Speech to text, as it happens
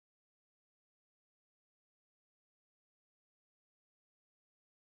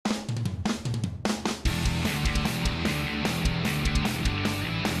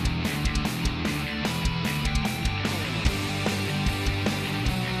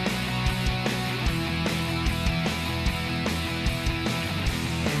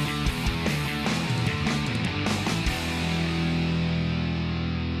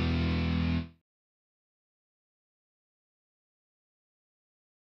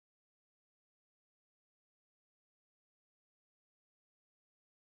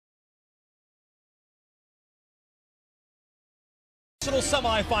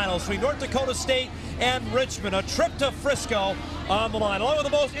Semifinals between North Dakota State and Richmond. A trip to Frisco on the line. Along with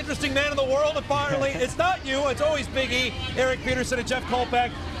the most interesting man in the world, apparently. It's not you, it's always Big E, Eric Peterson, and Jeff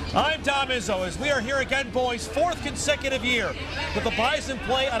Kolpak. I'm Tom Izzo, as we are here again, boys, fourth consecutive year that the Bison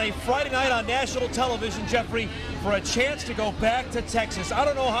play on a Friday night on national television, Jeffrey, for a chance to go back to Texas. I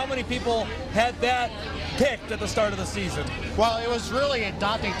don't know how many people had that picked at the start of the season. Well, it was really a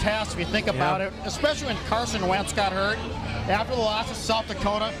daunting task if you think about it, especially when Carson Wentz got hurt after the loss of South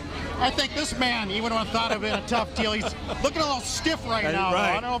Dakota. I think this man, even would have thought it would have been a tough deal. He's looking a little stiff right now.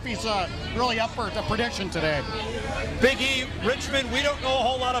 Right. I don't know if he's really up for a prediction today. Big E, Richmond, we don't know a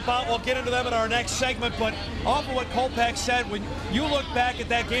whole lot about. We'll get into them in our next segment, but off of what Kolpak said, when you look back at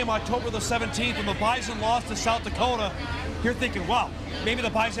that game October the 17th when the Bison lost to South Dakota, you're thinking, wow, maybe the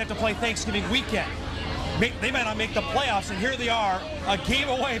Bison have to play Thanksgiving weekend. They might not make the playoffs, and here they are, a game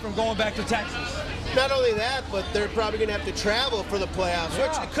away from going back to Texas. Not only that, but they're probably going to have to travel for the playoffs,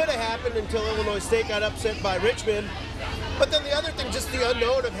 which could have happened until Illinois State got upset by Richmond. But then the other thing, just the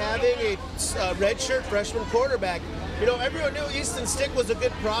unknown of having a redshirt freshman quarterback. You know, everyone knew Easton Stick was a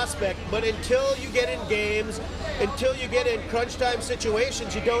good prospect, but until you get in games, until you get in crunch time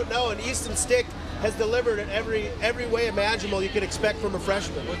situations, you don't know. And Easton Stick has delivered in every way imaginable you could expect from a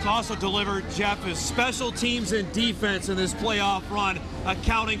freshman. What's also delivered, Jeff, is special teams and defense in this playoff run,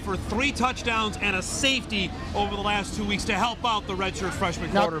 accounting for 3 touchdowns and a safety over the last 2 weeks to help out the redshirt freshman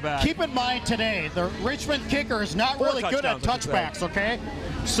quarterback. Keep in mind today, the Richmond kicker is not really good at touchbacks, okay?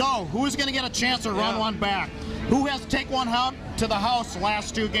 So, who's going to get a chance to run one back? Who has to take one out to the house the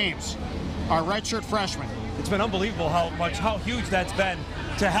last 2 games? Our redshirt freshman. It's been unbelievable how huge that's been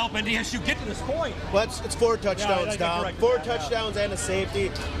to help NDSU get to this point. Well, it's 4 touchdowns, Tom. 4 touchdowns and a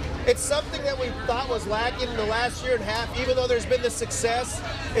safety. It's something that we thought was lacking in the last year and a half, even though there's been the success.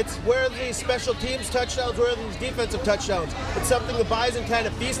 It's where these special teams touchdowns, where these defensive touchdowns. It's something the Bison kind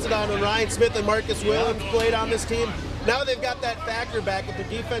of feasted on when Ryan Smith and Marcus Williams played on this team. Now they've got that factor back with the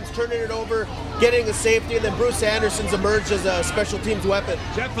defense turning it over, getting a safety, and then Bruce Anderson's emerged as a special teams weapon.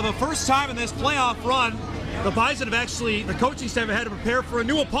 Jeff, for the first time in this playoff run, the Bison have actually, the coaching staff had to prepare for a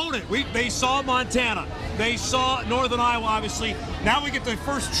new opponent. They saw Montana. They saw Northern Iowa, obviously. Now we get the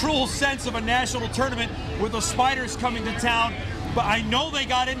first true sense of a national tournament with the Spiders coming to town. But I know they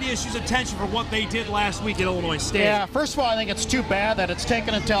got NDSU's attention for what they did last week at Illinois State. Yeah, first of all, I think it's too bad that it's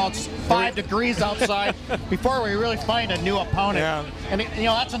taken until it's 5 degrees outside before we really find a new opponent. Yeah. And, you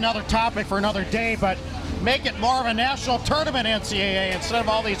know, that's another topic for another day, but make it more of a national tournament NCAA instead of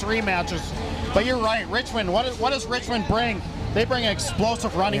all these rematches. But you're right, Richmond, what does Richmond bring? They bring an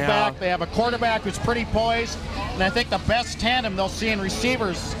explosive running back. They have a quarterback who's pretty poised. And I think the best tandem they'll see in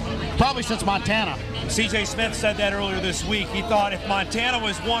receivers probably since Montana. C.J. Smith said that earlier this week. He thought if Montana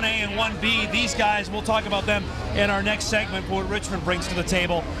was 1A and 1B, these guys, we'll talk about them in our next segment, what Richmond brings to the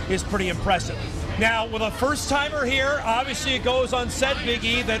table is pretty impressive. Now, with a first-timer here, obviously it goes unsaid, Big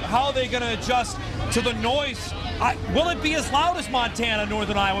E, that how are they going to adjust to the noise? Will it be as loud as Montana,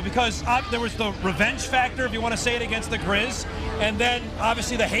 Northern Iowa? Because there was the revenge factor, if you want to say it, against the Grizz, and then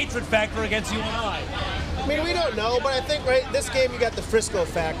obviously the hatred factor against UNI. I mean, we don't know, but I think this game you got the Frisco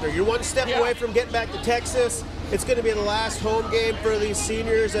factor. You're one step away from getting back to Texas. It's going to be the last home game for these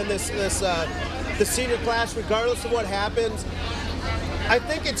seniors and the senior class, regardless of what happens. I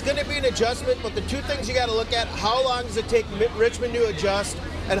think it's going to be an adjustment, but the 2 things you got to look at: how long does it take Richmond to adjust,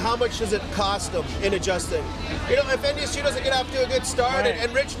 and how much does it cost them in adjusting? You know, if NDSU doesn't get off to a good start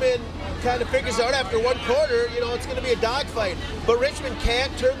and Richmond kind of figures out after 1 quarter, you know, it's going to be a dogfight. But Richmond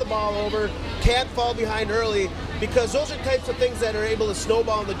can't turn the ball over, can't fall behind early, because those are types of things that are able to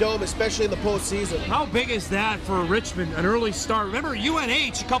snowball in the Dome, especially in the postseason. How big is that for Richmond, an early start? Remember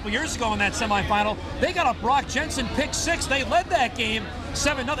UNH a couple years ago in that semifinal, they got a Brock Jensen pick 6. They led that game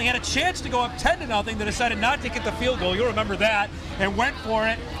 7-0. Had a chance to go up 10-0. They decided not to get the field goal. You'll remember that, and went for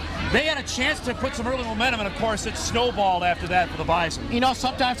it. They had a chance to put some early momentum, and of course it snowballed after that for the Bison. You know,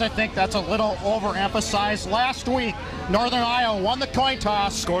 sometimes I think that's a little overemphasized. Last week, Northern Iowa won the coin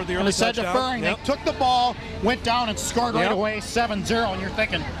toss. Scored the early touchdown. Deferring. They took the ball, went down, and scored right away, 7-0. And you're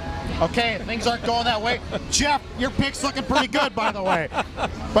thinking, okay, things aren't going that way. Jeff, your pick's looking pretty good, by the way.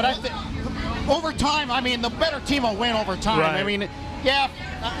 But I think over time, I mean, the better team will win over time. I mean,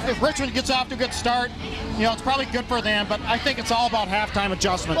 if Richmond gets off to a good start, you know, it's probably good for them, but I think it's all about halftime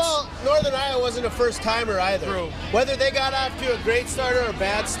adjustments. Well, Northern Iowa wasn't a first-timer either. True. Whether they got off to a great start or a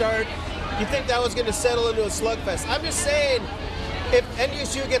bad start, you think that was going to settle into a slugfest. I'm just saying, if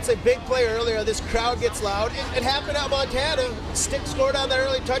NDSU gets a big play earlier, this crowd gets loud. It happened at Montana. Stick scored on that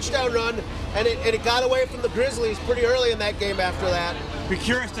early touchdown run, and it got away from the Grizzlies pretty early in that game after that. Be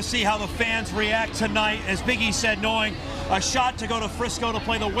curious to see how the fans react tonight, as Big E said, knowing a shot to go to Frisco to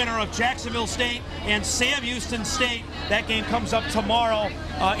play the winner of Jacksonville State and Sam Houston State. That game comes up tomorrow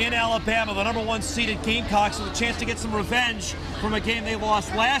in Alabama. The #1 seeded Gamecocks with a chance to get some revenge from a game they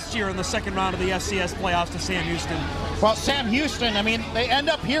lost last year in the second round of the FCS playoffs to Sam Houston. Well, Sam Houston, I mean, they end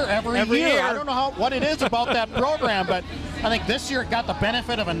up here every year. I don't know what it is about that program, but I think this year it got the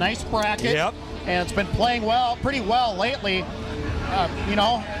benefit of a nice bracket. Yep. And it's been playing pretty well lately, you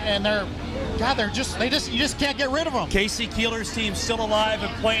know, and you just can't get rid of them. Casey Keeler's team still alive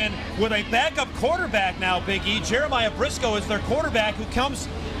and playing with a backup quarterback now, Big E. Jeremiah Briscoe is their quarterback, who comes,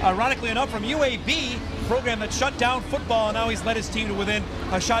 ironically enough, from UAB, program that shut down football, and now he's led his team to within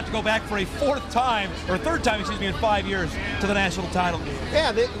a shot to go back for a third time, in 5 years to the national title game.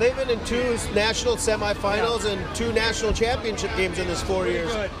 Yeah, they've been in 2 national semifinals and 2 national championship games in this 4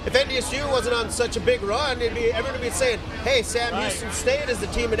 years. Good. If NDSU wasn't on such a big run, everyone would be saying, hey, Sam Houston State is the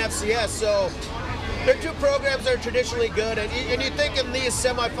team in FCS. So they're 2 programs that are traditionally good, and you think in these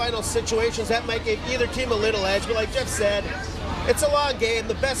semifinal situations that might give either team a little edge, but like Jeff said, it's a long game.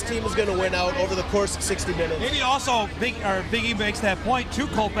 The best team is going to win out over the course of 60 minutes. Maybe also Big E makes that point too,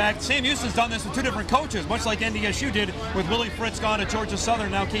 Kolpak. Sam Houston's done this with 2 different coaches, much like NDSU did with Willie Fritz gone to Georgia Southern.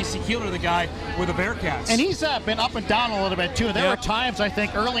 Now Casey Keeler, the guy with the Bearcats. And he's been up and down a little bit too. There were times, I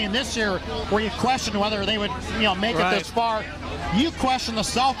think, early in this year where you questioned whether they would, make it this far. You questioned the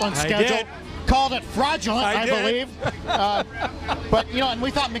Southland schedule. Called it fraudulent, I believe. But, and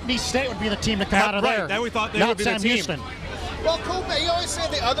we thought McNeese State would be the team to come out of there. Then we thought they would be the team. Houston. Well, Colgate, you always say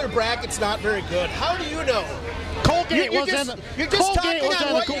the other bracket's not very good. How do you know? Colgate You're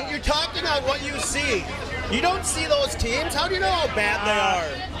talking on what you see. You don't see those teams. How do you know how bad they are?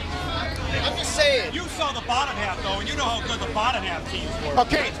 I'm just saying. You saw the bottom half, though, and you know how good the bottom half teams were.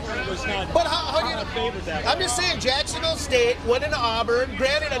 Okay. But how do you favor that? I'm just saying Jacksonville State went into Auburn,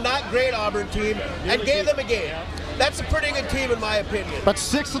 granted a not great Auburn team, and gave them a game. That's a pretty good team in my opinion. But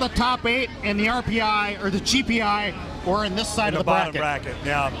 6 of the top 8 in the RPI or the GPI were in this side of the bottom bracket.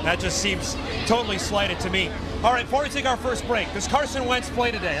 Yeah, that just seems totally slighted to me. All right, before we take our first break, does Carson Wentz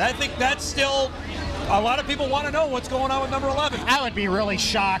play today? I think that's still, a lot of people want to know what's going on with number 11. I would be really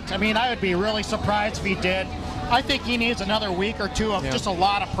shocked. I mean, I would be really surprised if he did. I think he needs another week or 2 of just a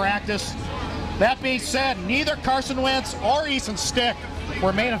lot of practice. That being said, neither Carson Wentz or Easton Stick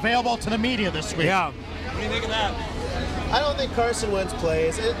were made available to the media this week. Yeah. What do you think of that? I don't think Carson Wentz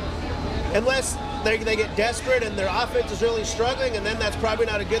plays unless they get desperate and their offense is really struggling, and then that's probably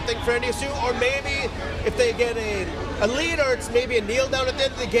not a good thing for NDSU. Or maybe if they get a lead, or it's maybe a kneel down at the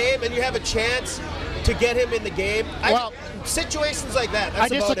end of the game and you have a chance to get him in the game. Situations like that. I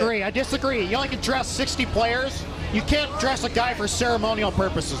disagree. You only can dress 60 players. You can't dress a guy for ceremonial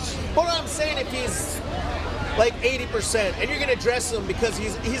purposes. Well, I'm saying if he's like 80% and you're going to dress him because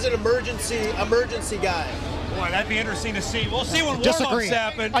he's an emergency guy. Boy, that'd be interesting to see. We'll see when warm-ups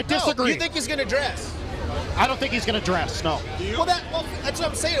happen. I disagree. No, you think he's going to dress? I don't think he's going to dress, no. Well, that's what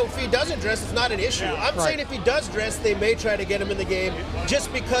I'm saying. If he doesn't dress, it's not an issue. Yeah, I'm saying if he does dress, they may try to get him in the game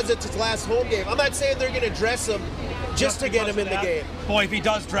just because it's his last home game. I'm not saying they're going to dress him just to get him in the game. Boy, if he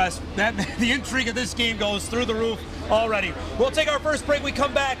does dress, the intrigue of this game goes through the roof already. We'll take our first break. We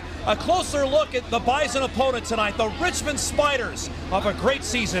come back, a closer look at the Bison opponent tonight, the Richmond Spiders of a great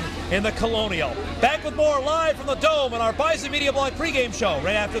season in the Colonial. Back with more live from the Dome on our Bison Media Blog pregame show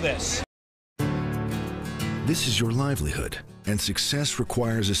right after this. This is your livelihood, and success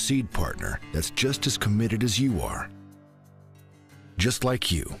requires a seed partner that's just as committed as you are. Just like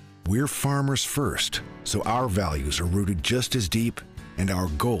you, we're farmers first, so our values are rooted just as deep and our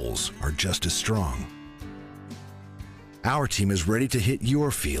goals are just as strong. Our team is ready to hit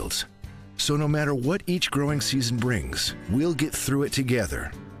your fields, so no matter what each growing season brings, we'll get through it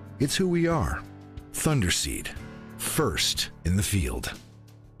together. It's who we are. Thunderseed, first in the field.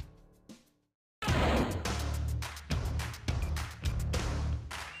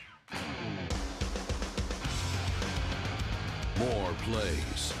 More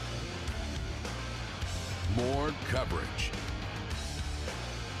plays. More coverage.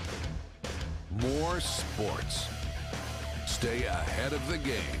 More sports. Stay ahead of the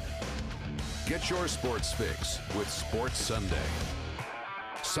game. Get your sports fix with Sports Sunday.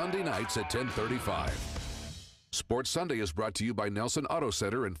 Sunday nights at 10:35. Sports Sunday is brought to you by Nelson Auto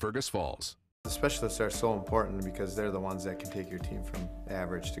Center in Fergus Falls. The specialists are so important because they're the ones that can take your team from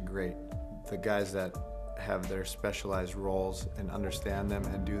average to great. The guys that have their specialized roles and understand them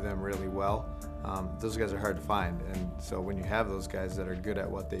and do them really well, those guys are hard to find. And so when you have those guys that are good at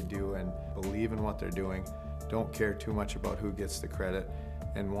what they do and believe in what they're doing, don't care too much about who gets the credit,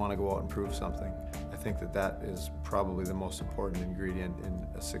 and want to go out and prove something, I think that is probably the most important ingredient in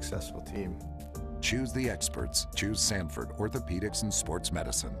a successful team. Choose the experts. Choose Sanford Orthopedics and Sports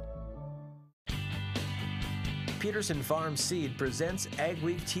Medicine. Peterson Farm Seed presents Ag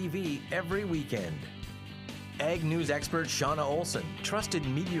Week TV every weekend. Ag News expert Shauna Olson, trusted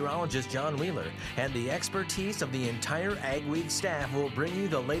meteorologist John Wheeler, and the expertise of the entire Ag Week staff will bring you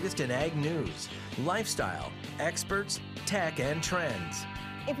the latest in ag news, lifestyle, experts, tech, and trends.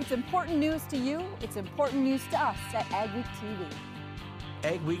 If it's important news to you, it's important news to us at Ag Week TV.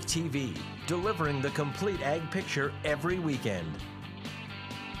 Ag Week TV, delivering the complete ag picture every weekend.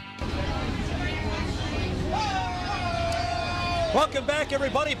 Welcome back,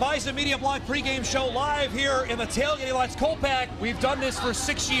 everybody. Bison Media Block pregame show live here in the tailgating lots. Kolpak, we've done this for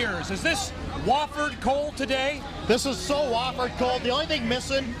 6 years. Is this Wofford cold today? This is so Wofford cold. The only thing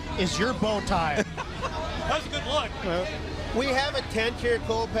missing is your bow tie. That was a good look. We have a tent here at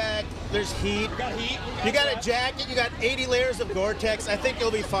Kolpak. There's heat. You got heat. You got a jacket. You got 80 layers of Gore-Tex. I think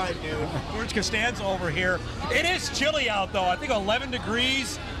you'll be fine, dude. George Costanza over here. It is chilly out, though. I think 11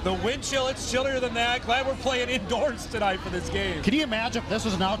 degrees. The wind chill, it's chillier than that. Glad we're playing indoors tonight for this game. Can you imagine if this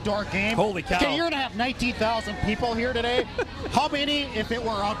was an outdoor game? Holy cow. Okay, you're going to have 19,000 people here today. How many if it were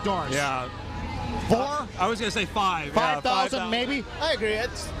outdoors? Yeah. 4? I was going to say 5. 5,000 maybe? I agree.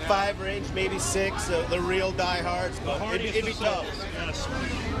 It's 5 range, maybe 6. The real diehards, but it'd be tough. Yes.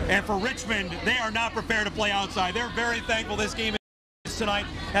 And for Richmond, they are not prepared to play outside. They're very thankful this game is tonight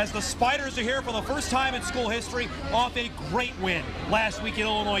as the Spiders are here for the first time in school history off a great win last week at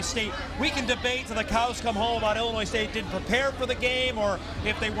Illinois State. We can debate till the cows come home about Illinois State didn't prepare for the game or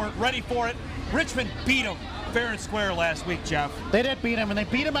if they weren't ready for it. Richmond beat them fair and square last week, Jeff. They did beat him, and they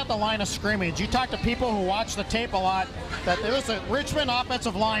beat him at the line of scrimmage. You talk to people who watch the tape a lot, that there was a Richmond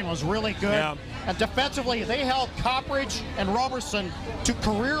offensive line was really good. Yeah. And defensively, they held Coppridge and Roberson to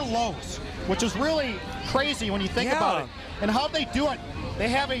career lows, which is really crazy when you think about it. And how they do it, they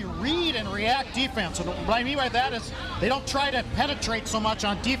have a read and react defense. And what I mean by that is they don't try to penetrate so much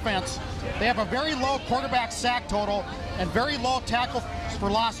on defense. They have a very low quarterback sack total and very low tackle for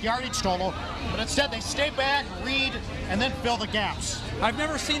lost yardage total, but instead they stay back, read, and then fill the gaps. I've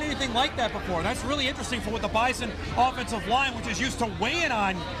never seen anything like that before. That's really interesting for what the Bison offensive line, which is used to weighing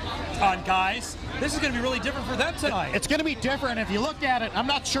on guys. This is going to be really different for them tonight. It's going to be different. If you look at it, I'm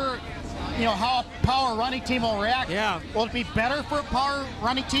not sure, how a power running team will react. Yeah. Will it be better for a power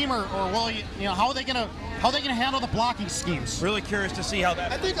running team, or will how are they going to handle the blocking schemes? Really curious to see how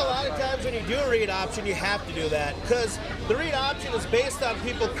that. I think a lot of times when you do a read option, you have to do that because the read option is based on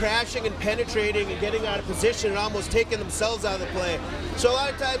people crashing and penetrating and getting out of position and almost taking themselves out of the play. So a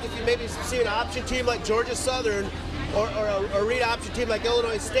lot of times if you maybe see an option team like Georgia Southern or a read option team like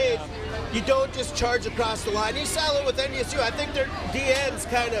Illinois State, you don't just charge across the line. You saw it with NDSU. I think their DNs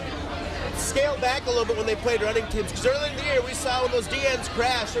kind of scaled back a little bit when they played running teams because early in the year we saw when those DNs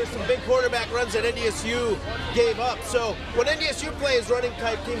crashed, there's some big quarterback runs that NDSU gave up. So when NDSU plays running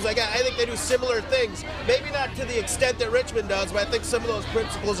type teams like that, I think they do similar things. Maybe not to the extent that Richmond does, but I think some of those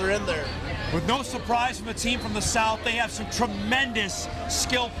principles are in there. With no surprise from a team from the South, they have some tremendous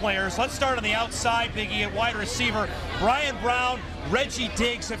skill players. Let's start on the outside, Biggie, at wide receiver. Brian Brown, Reggie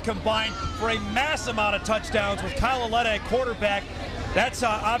Diggs have combined for a mass amount of touchdowns with Kyle Aletta at quarterback. That's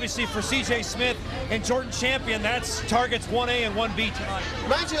obviously for C.J. Smith and Jordan Champion. That's targets 1A and 1B tonight.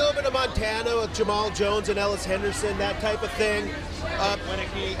 Reminds you a little bit of Montana with Jamal Jones and Ellis Henderson, that type of thing.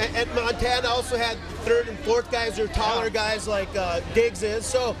 And Montana also had third and fourth guys who are taller guys like Diggs is.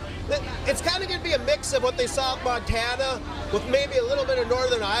 So it's kind of going to be a mix of what they saw at Montana with maybe a little bit of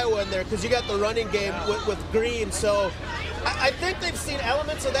Northern Iowa in there because you got the running game with Green. So I think they've seen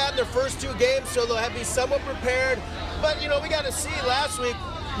elements of that in their first 2 games, so they'll be somewhat prepared. But, we got to see last week,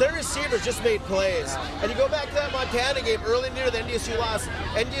 their receivers just made plays. And you go back to that Montana game early near the NDSU loss,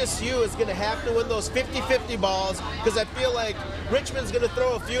 NDSU is going to have to win those 50-50 balls because I feel like Richmond's going to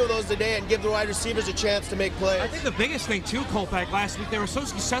throw a few of those today and give the wide receivers a chance to make plays. I think the biggest thing, too, Kolpak, last week, they were so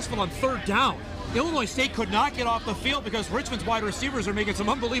successful on third down. Illinois State could not get off the field because Richmond's wide receivers are making some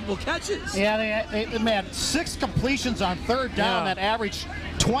unbelievable catches. Yeah, they had 6 completions on third down that averaged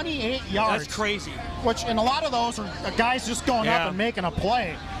 28 yards. That's crazy. Which, and a lot of those are guys just going up and making a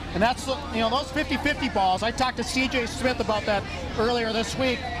play. And that's, those 50-50 balls. I talked to C.J. Smith about that earlier this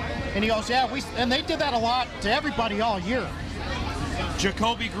week, and he goes, and they did that a lot to everybody all year.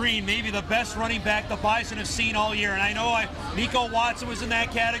 Jacoby Green, maybe the best running back the Bison have seen all year. And I know Nico Watson was in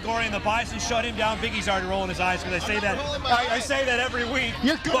that category, and the Bison shut him down. Biggie's already rolling his eyes because I say that. I say that every week.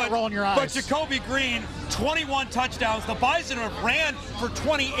 You're good at rolling your eyes. But Jacoby Green, 21 touchdowns. The Bison have ran for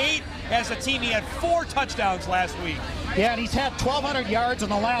 28 as a team. He had 4 touchdowns last week. Yeah, and he's had 1,200 yards in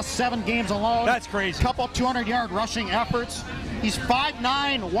the last 7 games alone. That's crazy. A couple 200-yard rushing efforts. He's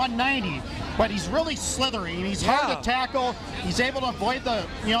 5'9", 190, but he's really slithery, and he's hard to tackle. He's able to avoid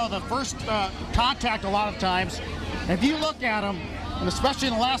the first contact a lot of times. And if you look at him, and especially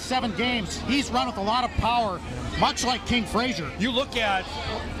in the last 7 games, he's run with a lot of power, much like King Frazier. You look at,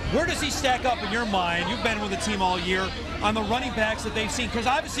 where does he stack up in your mind? You've been with the team all year on the running backs that they've seen, because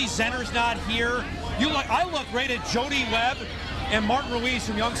obviously Zenner's not here. I look right at Jody Webb and Martin Ruiz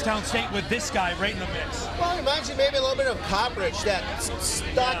from Youngstown State with this guy right in the mix. Well, it reminds you maybe a little bit of Coppridge, that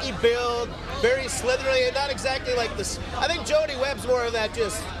stocky build, very slithery, and not exactly like this. I think Jody Webb's more of that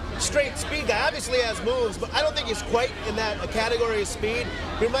just straight speed guy. Obviously he has moves, but I don't think he's quite in that category of speed.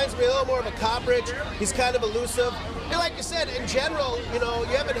 He reminds me a little more of a Coppridge. He's kind of elusive. And like you said, in general,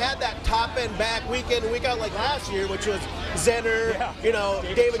 you haven't had that top end back week in and week out like last year, which was Zenner,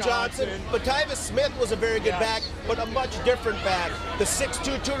 David Johnson. But Tyvis Smith was a very good back, but a much different back. The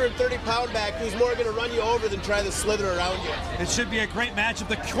 6'2", 230-pound back who's more going to run you over than try to slither around you. It should be a great matchup.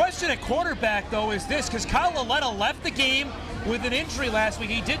 The question at quarterback, though, is this, because Kyle Laletta left the game with an injury last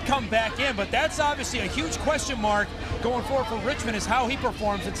week. He did come back in, but that's obviously a huge question mark going forward for Richmond, is how he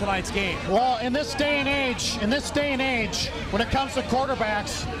performs in tonight's game. Well, in this day and age, when it comes to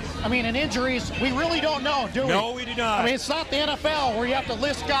quarterbacks, I mean, in injuries, we really don't know, do we? No, we do not. I mean, it's not the NFL where you have to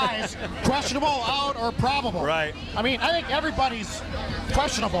list guys questionable, out, or probable. Right. I mean, I think everybody's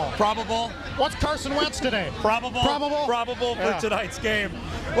questionable. Probable. What's Carson Wentz today? Probable. Probable. Probable for tonight's game.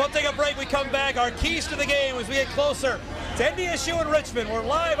 We'll take a break. We come back. Our keys to the game as we get closer to NDSU in Richmond. We're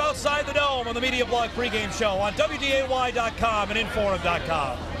live outside the Dome on the Media Blog pregame show on WDAY.com and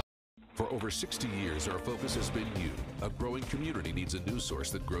Inforum.com. For over 60 years, our focus has been you. A growing community needs a news source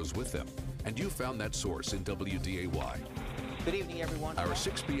that grows with them. And you found that source in WDAY. Good evening, everyone. Our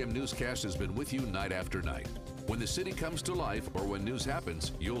 6 p.m. newscast has been with you night after night. When the city comes to life or when news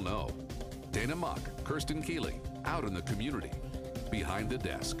happens, you'll know. Dana Mock, Kirsten Keeley, out in the community, behind the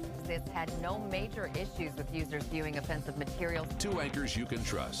desk. It's had no major issues with users viewing offensive materials. 2 anchors you can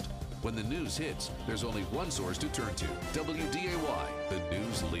trust. When the news hits, there's only one source to turn to. WDAY, the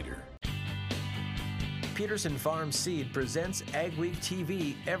news leader. Peterson Farm Seed presents Ag Week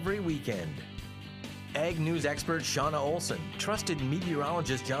TV every weekend. Ag news expert Shauna Olson, trusted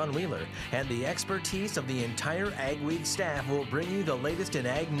meteorologist John Wheeler, and the expertise of the entire Ag Week staff will bring you the latest in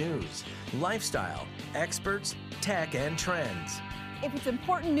ag news, lifestyle, experts, tech, and trends. If it's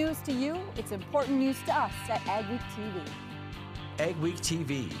important news to you, it's important news to us at Ag Week TV. Ag Week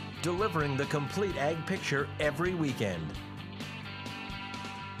TV, delivering the complete ag picture every weekend.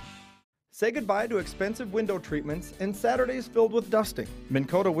 Say goodbye to expensive window treatments and Saturdays filled with dusting. Minn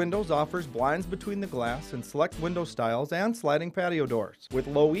Kota Windows offers blinds between the glass and select window styles and sliding patio doors. With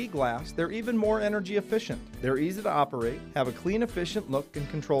low E glass, they're even more energy efficient. They're easy to operate, have a clean, efficient look, and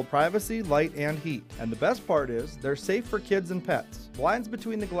control privacy, light, and heat. And the best part is, they're safe for kids and pets. Blinds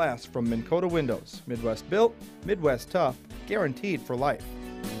between the glass from Minn Kota Windows. Midwest built, Midwest tough, guaranteed for life.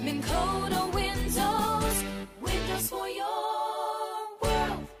 Minn Kota Windows, windows for your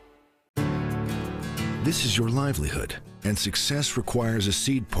world. This is your livelihood, and success requires a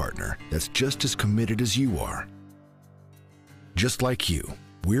seed partner that's just as committed as you are. Just like you,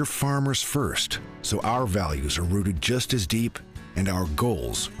 we're farmers first, so our values are rooted just as deep and our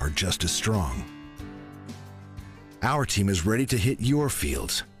goals are just as strong. Our team is ready to hit your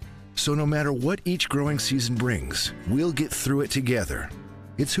fields, so no matter what each growing season brings, we'll get through it together.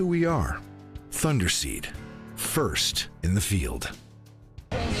 It's who we are. Thunderseed, first in the field.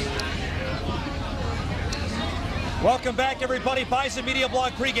 Welcome back, everybody. Bison Media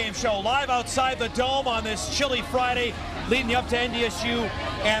Blog pregame show live outside the Dome on this chilly Friday, leading up to NDSU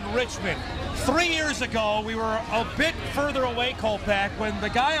and Richmond. 3 years ago, we were a bit further away, Kolpak, when the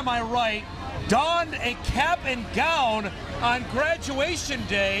guy on my right donned a cap and gown on graduation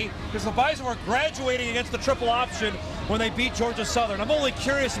day because the Bison were graduating against the triple option when they beat Georgia Southern. I'm only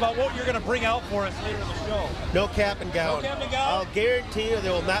curious about what you're going to bring out for us later in the show. No cap and gown. No cap and gown? I'll guarantee you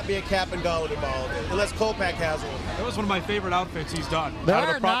there will not be a cap and gown involved, unless Kolpak has one. That was one of my favorite outfits he's done. There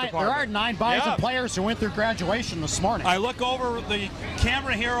are nine Bison players who went through graduation this morning. I look over the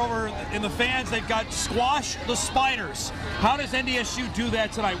camera here over in the fans. They've got Squash the Spiders. How does NDSU do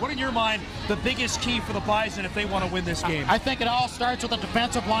that tonight? What in your mind the biggest key for the Bison if they want to win this game? I think it all starts with the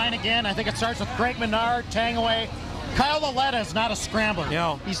defensive line again. I think it starts with Greg Menard, Tangaway. Kyle Laletta is not a scrambler.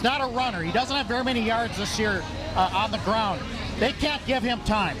 No. He's not a runner. He doesn't have very many yards this year on the ground. They can't give him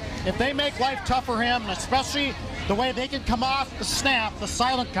time. If they make life tough for him, and especially the way they can come off the snap, the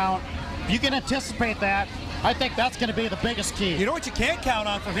silent count, you can anticipate that. I think that's going to be the biggest key. You know what you can't count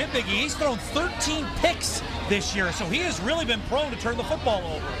on from him, Biggie? He's thrown 13 picks this year, so he has really been prone to turn the football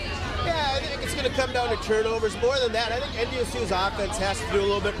over. Yeah, I think it's going to come down to turnovers. More than that, I think NDSU's offense has to do a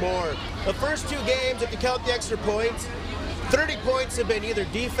little bit more. The first 2 games, if you count the extra points, 30 points have been either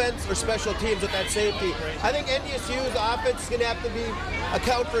defense or special teams with that safety. I think NDSU's offense is going to have to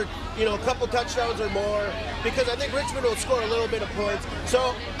account for, a couple touchdowns or more, because I think Richmond will score a little bit of points.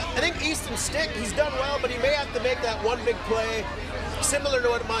 So I think Easton Stick, he's done well, but he may have to make that one big play, similar to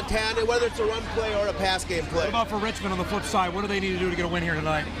what Montana, whether it's a run play or a pass game play. What about for Richmond on the flip side? What do they need to do to get a win here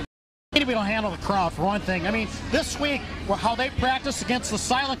tonight? We don't handle the crowd, for one thing. I mean, this week, how they practiced against the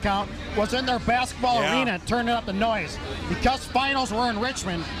silent count was in their basketball arena, turning up the noise. Because finals were in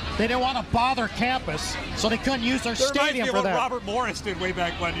Richmond, they didn't want to bother campus, so they couldn't use their stadium for that. Robert Morris did way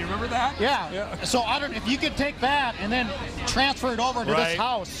back when. Do you remember that? Yeah. So I don't. If you could take that and then transfer it over to this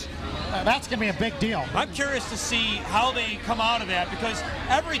house, that's going to be a big deal. I'm curious to see how they come out of that, because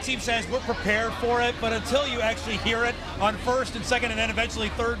every team says we're prepared for it, but until you actually hear it on first and second and then eventually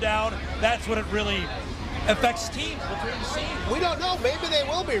third down, that's when it really affects teams. We don't know. Maybe they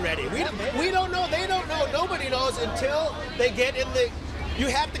will be ready. We don't know. They don't know. Nobody knows until they get in the. You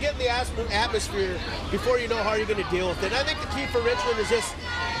have to get in the atmosphere before you know how you're going to deal with it. And I think the key for Richmond is just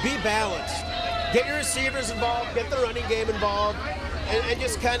be balanced. Get your receivers involved. Get the running game involved. And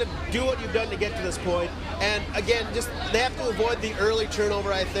just kind of do what you've done to get to this point. And again, they have to avoid the early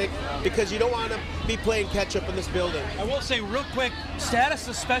turnover, I think, because you don't want to be playing catch up in this building. I will say real quick, status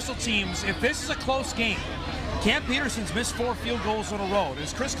of special teams, if this is a close game, Cam Peterson's missed 4 field goals in a row.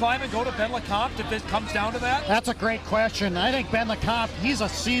 Does Chris Kleiman go to Ben LeCompte if it comes down to that? That's a great question. I think Ben LeCompte, he's a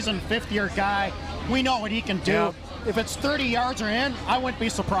seasoned fifth-year guy. We know what he can do. Yeah. If it's 30 yards or in, I wouldn't be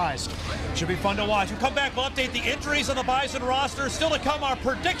surprised. Should be fun to watch. We'll come back, we'll update the injuries on the Bison roster. Still to come, our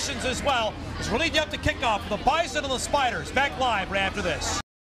predictions as well, as we're leading up to kickoff for the Bison and the Spiders. Back live right after this.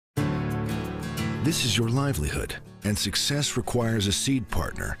 This is your livelihood, and success requires a seed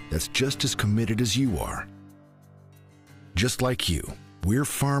partner that's just as committed as you are. Just like you, we're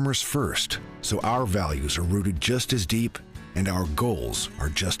farmers first, so our values are rooted just as deep and our goals are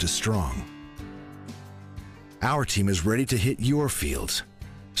just as strong. Our team is ready to hit your fields,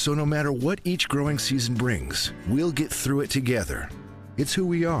 so no matter what each growing season brings, we'll get through it together. It's who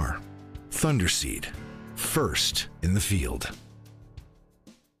we are. Thunderseed, first in the field.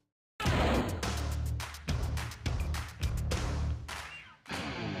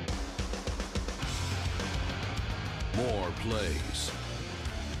 More plays.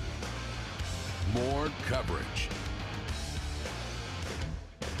 More coverage.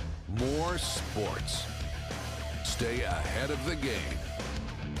 More sports. Stay ahead of the game.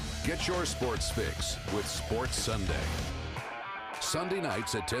 Get your sports fix with Sports Sunday. Sunday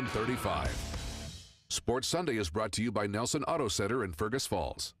nights at 10:35. Sports Sunday is brought to you by Nelson Auto Center in Fergus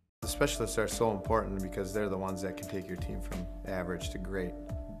Falls. The specialists are so important because they're the ones that can take your team from average to great.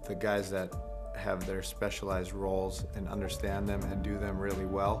 The guys that have their specialized roles and understand them and do them really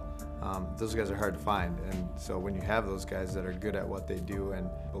well, those guys are hard to find. And so when you have those guys that are good at what they do and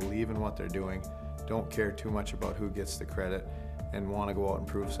believe in what they're doing, don't care too much about who gets the credit, and want to go out and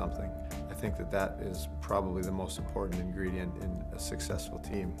prove something, I think that is probably the most important ingredient in a successful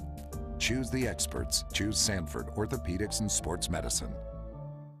team. Choose the experts. Choose Sanford Orthopedics and Sports Medicine.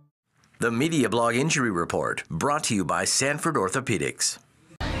 The Media Blog Injury Report, brought to you by Sanford Orthopedics.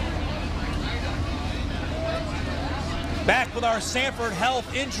 Back with our Sanford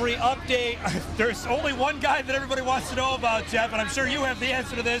Health Injury Update. There's only one guy that everybody wants to know about, Jeff, and I'm sure you have the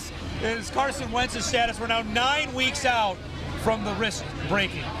answer to this. Is Carson Wentz's status. We're now 9 weeks out from the wrist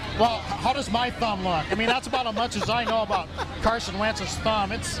breaking. Well, how does my thumb look? I mean, that's about as much as I know about Carson Wentz's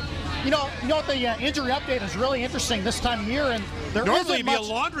thumb. It's, you know what, the injury update is really interesting this time of year, and there normally isn't be much, a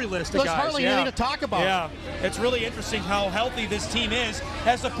laundry list of guys. There's hardly anything to talk about. Yeah, it's really interesting how healthy this team is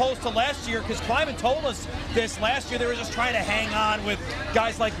as opposed to last year, because Kleiman told us this last year. They were just trying to hang on with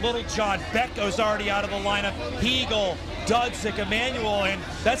guys like Little John. Beck was already out of the lineup. Hegel, Dudzik, Emmanuel, and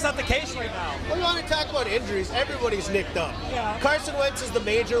that's not the case right now. Well, you want to talk about injuries, everybody's nicked up. Yeah. Carson Wentz is the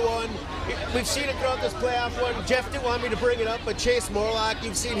major one. We've seen it throughout this playoff one. Jeff didn't want me to bring it up, but Chase Morlock,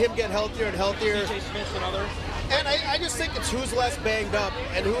 you've seen him get healthier and healthier. DJ Smith and others. And I just think it's who's less banged up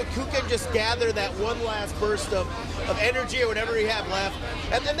and who can just gather that one last burst of energy or whatever you have left.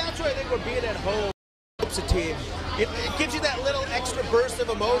 And then that's where I think we're being at home helps a team. It gives you that little extra burst of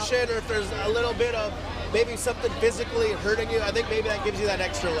emotion, or if there's a little bit of maybe something physically hurting you, I think maybe that gives you that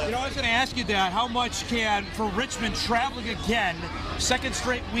extra lift. You know, I was going to ask you that. How much can, for Richmond traveling again, second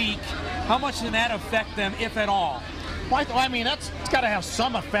straight week, how much can that affect them, if at all? Well, I mean, it's got to have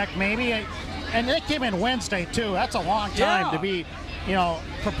some effect, maybe. and they came in Wednesday too. That's a long time to be,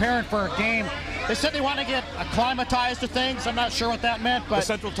 preparing for a game. They said they want to get acclimatized to things. I'm not sure what that meant, but the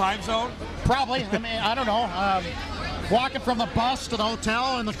Central Time Zone. Probably. I mean, I don't know. Walking from the bus to the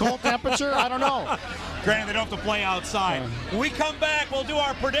hotel in the cold temperature. I don't know. Granted, they don't have to play outside. When we come back, we'll do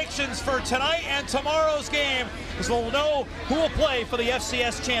our predictions for tonight and tomorrow's game, so we'll know who will play for the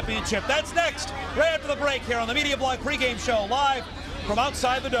FCS Championship. That's next, right after the break here on the Media Blog pregame show, live from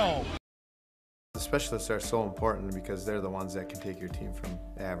outside the Dome. The specialists are so important because they're the ones that can take your team from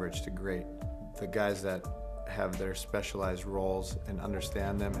average to great. The guys that have their specialized roles and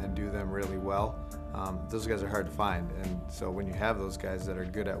understand them and do them really well, those guys are hard to find. And so when you have those guys that are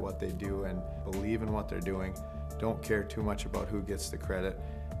good at what they do and believe in what they're doing, don't care too much about who gets the credit,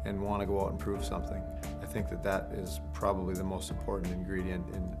 and want to go out and prove something, I think that is probably the most important ingredient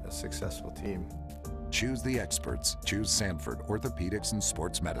in a successful team. Choose the experts. Choose Sanford Orthopedics and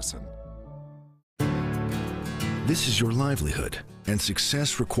Sports Medicine. This is your livelihood, and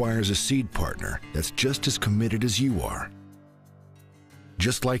success requires a seed partner that's just as committed as you are.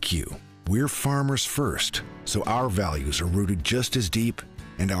 Just like you, we're farmers first, so our values are rooted just as deep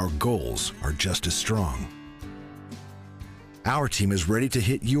and our goals are just as strong. Our team is ready to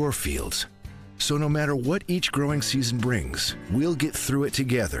hit your fields, so no matter what each growing season brings, we'll get through it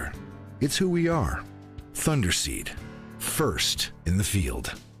together. It's who we are. Thunderseed, first in the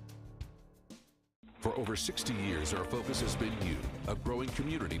field. For over 60 years, our focus has been you. A growing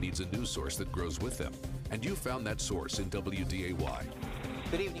community needs a news source that grows with them. And you found that source in WDAY.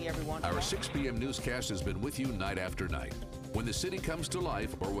 Good evening, everyone. Our 6 p.m. newscast has been with you night after night. When the city comes to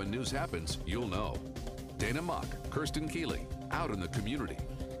life or when news happens, you'll know. Dana Mock, Kirsten Keeley, out in the community,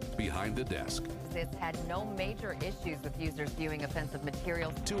 behind the desk. It's had no major issues with users viewing offensive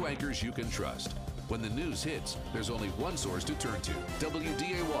materials. 2 anchors you can trust. When the news hits, there's only one source to turn to.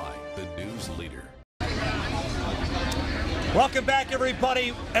 WDAY, the news leader. Welcome back,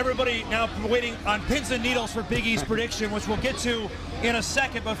 everybody. Everybody now waiting on pins and needles for Big E's prediction, which we'll get to in a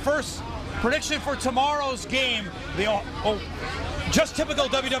second. But first, prediction for tomorrow's game. Just typical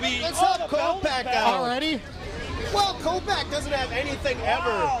WWE. Let's help Kopak out already. Well, Kopak doesn't have anything ever.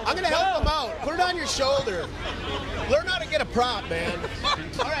 I'm going to help him out. Put it on your shoulder. Learn how to get a prop, man.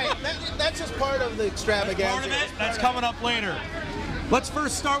 All right, that's just part of the extravaganza. Part of it. That's coming up later. Let's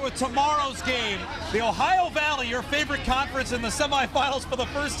first start with tomorrow's game. The Ohio Valley, your favorite conference, in the semifinals for the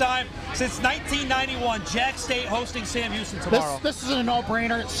first time since 1991. Jack State hosting Sam Houston tomorrow. This is a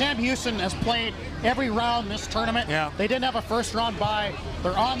no-brainer. Sam Houston has played every round in this tournament. Yeah. They didn't have a first-round bye.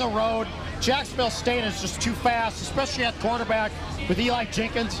 They're on the road. Jacksonville State is just too fast, especially at quarterback with Eli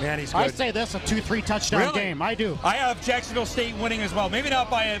Jenkins. Man, he's good. I say this a 2-3 touchdown game. I do. I have Jacksonville State winning as well. Maybe not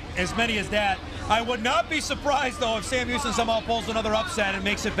by as many as that. I would not be surprised, though, if Sam Houston somehow pulls another upset and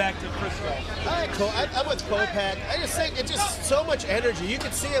makes it back to Frisco. I'm with Kopak. I just think it's just so much energy. You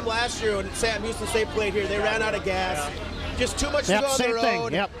could see him last year when Sam Houston State played here. They ran out of gas. Just too much to go on the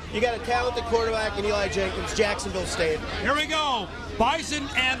road. Yep. You got a talented quarterback in Eli Jenkins, Jacksonville State. Here we go. Bison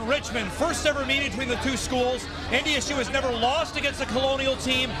and Richmond, first ever meeting between the two schools. NDSU has never lost against a Colonial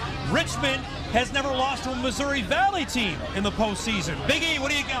team. Richmond has never lost to a Missouri Valley team in the postseason. Big E,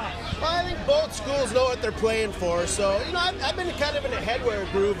 what do you got? Well, I think both schools know what they're playing for. So, I've been kind of in a headwear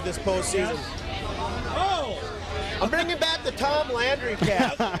groove this postseason. Oh! I'm bringing back the Tom Landry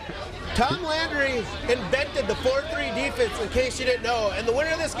cap. Tom Landry invented the 4-3 defense, in case you didn't know. And the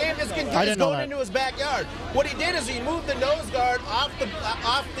winner of this game is going into his backyard. What he did is he moved the nose guard off the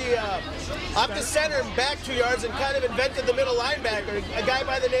center back 2 yards and kind of invented the middle linebacker, a guy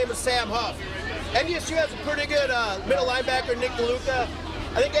by the name of Sam Huff. NDSU has a pretty good middle linebacker, Nick DeLuca.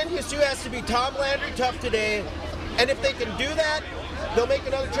 I think NDSU has to be Tom Landry tough today. And if they can do that, they'll make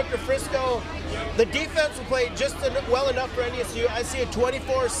another trip to Frisco. The defense will play just well enough for NDSU. I see a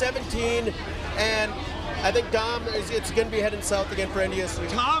 24-17, and I think Dom, it's going to be heading south again for NDSU.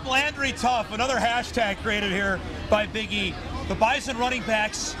 Tom Landry tough, another hashtag created here by Big E. The Bison running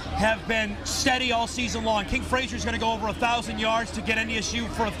backs have been steady all season long. King Frazier's going to go over 1,000 yards to get NDSU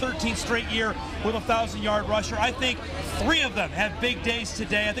for a 13th straight year with a 1,000-yard rusher. I think 3 of them have big days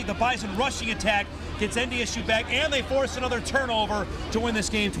today. I think the Bison rushing attack gets NDSU back, and they force another turnover to win this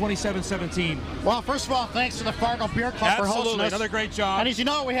game 27-17. Well, first of all, thanks to the Fargo Beer Club for hosting us. Another great job. And as you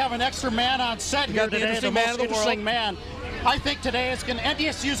know, we have an extra man on set here today, the most interesting man. I think today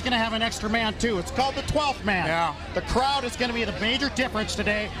NDSU is going to have an extra man too. It's called the 12th man. Yeah. The crowd is going to be the major difference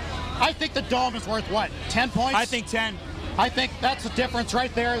today. I think the Dome is worth what, 10 points? I think 10. I think that's the difference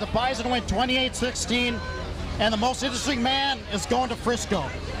right there. The Bison win 28-16, and the most interesting man is going to Frisco.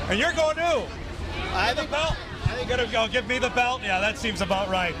 And you're going to? I think the belt. You're going to go give me the belt? Yeah, that seems about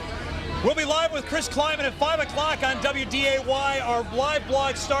right. We'll be live with Chris Kleiman at 5 o'clock on WDAY. Our live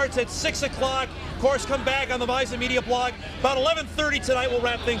blog starts at 6 o'clock. Of course, come back on the Bison Media blog. About 11:30 tonight, we'll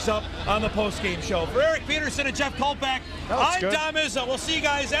wrap things up on the post-game show. For Eric Peterson and Jeff Kolpak, I'm Dom Izzo. We'll see you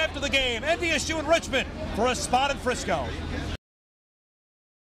guys after the game. NDSU in Richmond for a spot in Frisco.